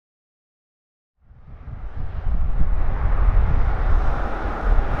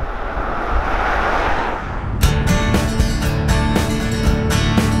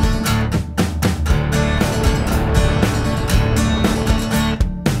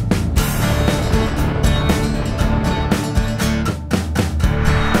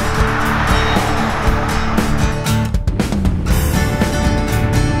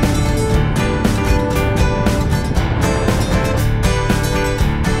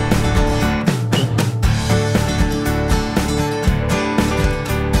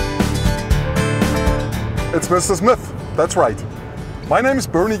Mr. Smiff, that's right. My name is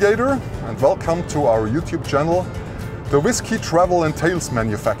Bernie Gator and welcome to our YouTube channel, The Whiskey Travel and Tales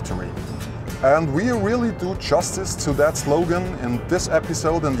Manufactory. And we really do justice to that slogan in this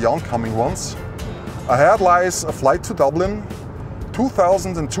episode and the oncoming ones. Ahead lies a flight to Dublin,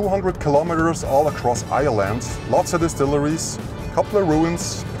 2,200 kilometers all across Ireland, lots of distilleries, couple of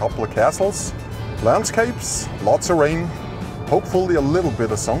ruins, couple of castles, landscapes, lots of rain, hopefully a little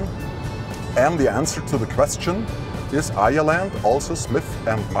bit of sun. And the answer to the question, is Ireland also Smith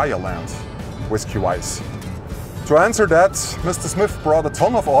and Ireland, whiskey-wise? To answer that, Mr. Smiff brought a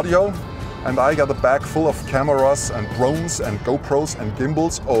ton of audio and I got a bag full of cameras and drones and GoPros and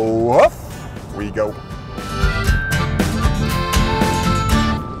gimbals. Oh, off we go.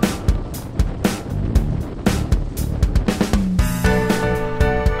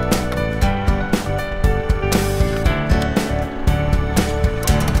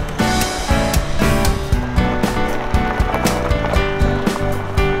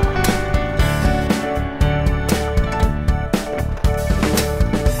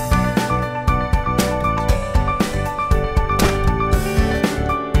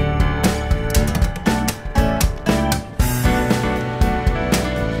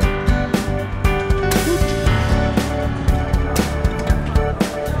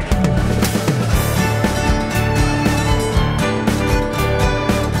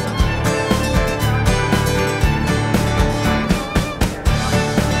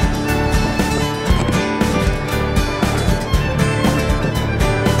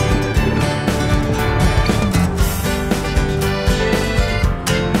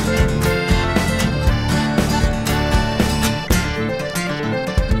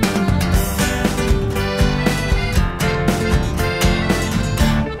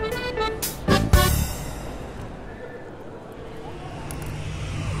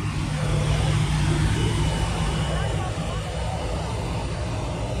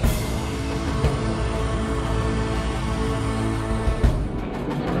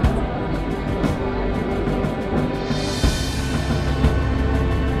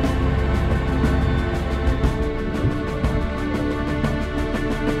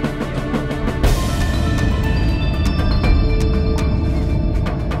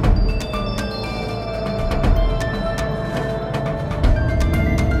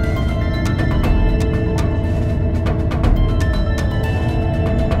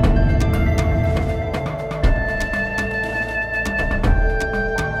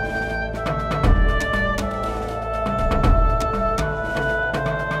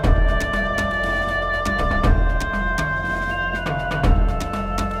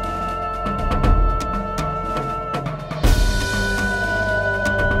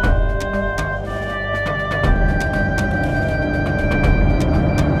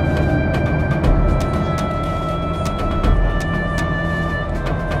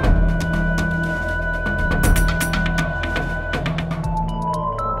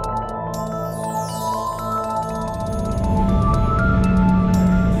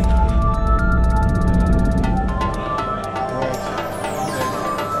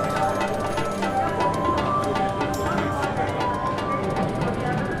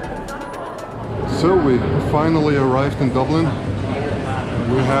 So we finally arrived in Dublin.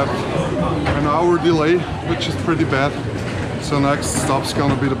 We had an hour delay, which is pretty bad. So next stop's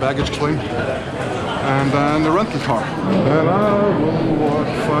gonna be the baggage claim and then the rental car. And I will walk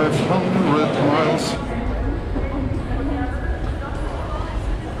 500 miles.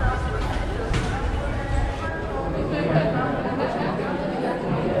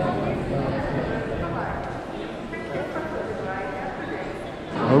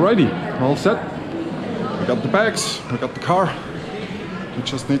 Alrighty, all set. We got the bags, we got the car. We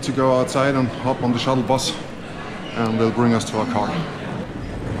just need to go outside and hop on the shuttle bus and they'll bring us to our car.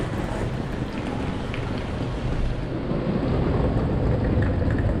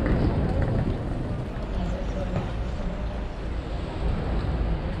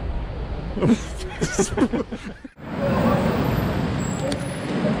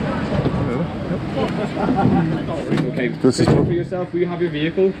 Okay, this is for yourself. Will you have your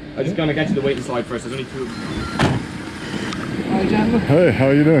vehicle? I'm just gonna get you the waiting side first. There's only two. Hi, gentlemen. Hey, how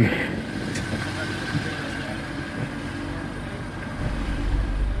are you doing?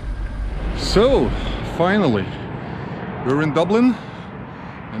 So, finally, we're in Dublin.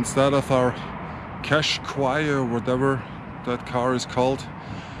 Instead of our Qashqai or whatever that car is called,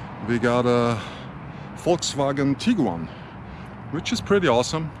 we got a Volkswagen Tiguan, which is pretty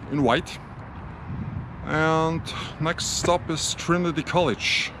awesome, in white. And next stop is Trinity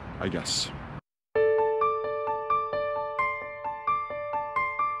College, I guess.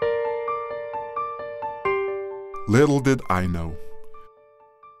 Little did I know.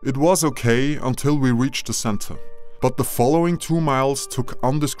 It was okay until we reached the center, but the following 2 miles took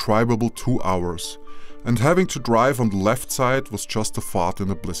undescribable 2 hours, and having to drive on the left side was just a fart in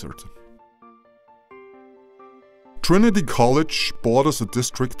a blizzard. Trinity College borders a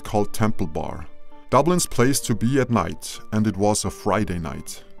district called Temple Bar, Dublin's place to be at night, and it was a Friday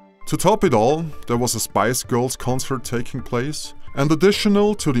night. To top it all, there was a Spice Girls concert taking place, and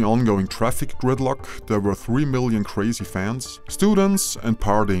additional to the ongoing traffic gridlock, there were 3 million crazy fans, students and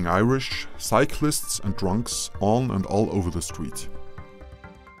partying Irish, cyclists and drunks on and all over the street.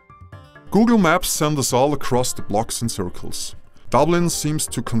 Google Maps sent us all across the blocks in circles. Dublin seems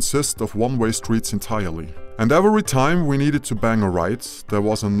to consist of one-way streets entirely, and every time we needed to bang a right, there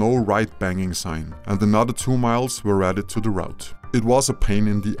was a no right banging sign, and another 2 miles were added to the route. It was a pain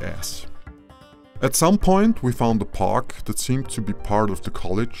in the ass. At some point we found a park that seemed to be part of the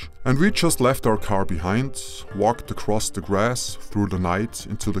college, and we just left our car behind, walked across the grass through the night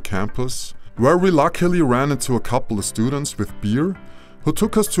into the campus, where we luckily ran into a couple of students with beer, who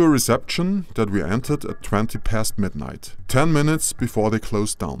took us to a reception that we entered at 20 past midnight, 10 minutes before they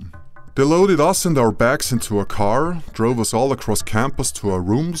closed down. They loaded us and our bags into a car, drove us all across campus to our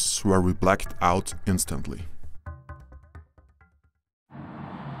rooms, where we blacked out instantly.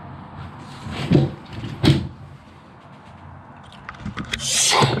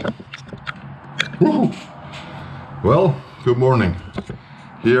 Well, good morning.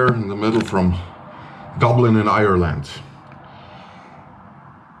 Here in the middle from Dublin in Ireland.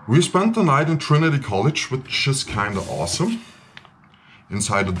 We spent the night in Trinity College, which is kind of awesome.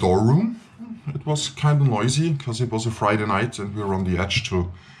 Inside the dorm room, it was kind of noisy because it was a Friday night and we were on the edge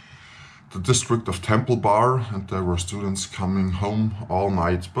to the district of Temple Bar, and there were students coming home all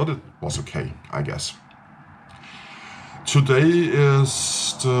night, but it was okay, I guess. Today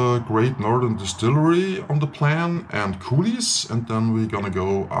is the Great Northern Distillery on the plan and Coolies, and then we're gonna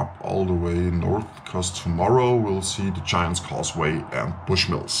go up all the way north because tomorrow we'll see the Giant's Causeway and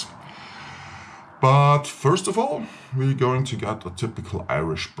Bushmills. But first of all, we're going to get a typical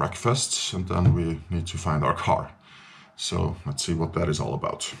Irish breakfast, and then we need to find our car. So let's see what that is all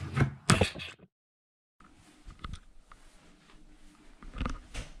about.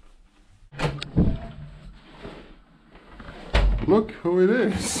 Look who it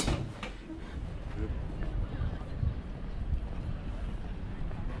is.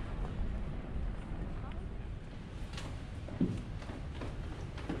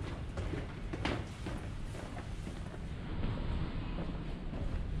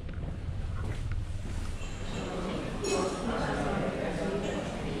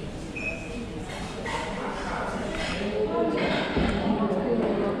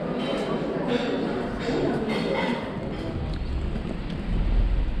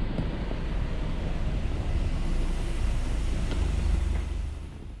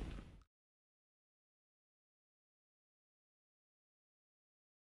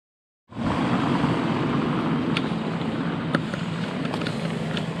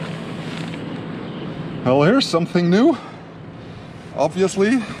 Well, here's something new.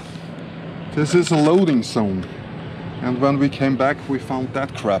 Obviously, this is a loading zone. And when we came back, we found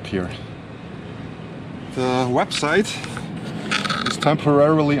that crap here. The website is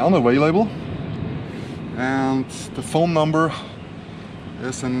temporarily unavailable, and the phone number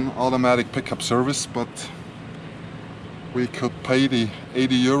is an automatic pickup service, but we could pay the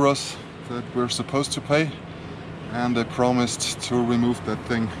 80 euros that we're supposed to pay, and they promised to remove that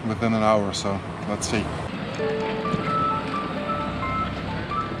thing within an hour, so let's see.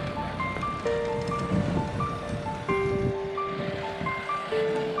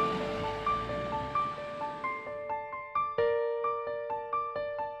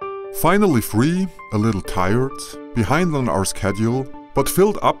 Finally free, a little tired, behind on our schedule, but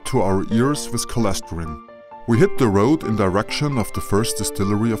filled up to our ears with cholesterol, we hit the road in direction of the first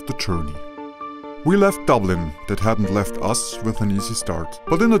distillery of the journey. We left Dublin, that hadn't left us with an easy start,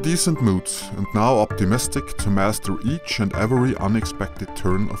 but in a decent mood and now optimistic to master each and every unexpected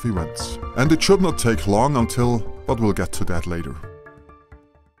turn of events. And it should not take long until, but we'll get to that later.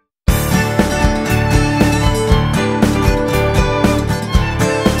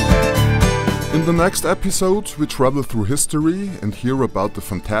 In the next episode, we travel through history and hear about the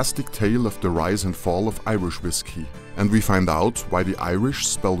fantastic tale of the rise and fall of Irish whiskey. And we find out why the Irish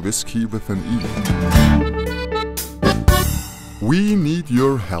spell whiskey with an E. We need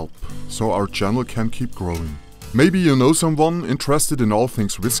your help, so our channel can keep growing. Maybe you know someone interested in all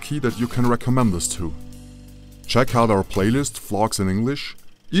things whiskey that you can recommend us to. Check out our playlist, Vlogs in English.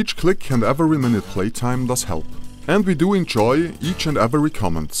 Each click and every minute playtime does help. And we do enjoy each and every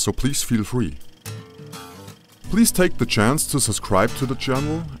comment, so please feel free. Please take the chance to subscribe to the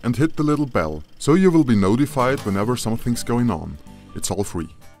channel and hit the little bell, so you will be notified whenever something's going on. It's all free.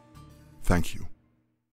 Thank you.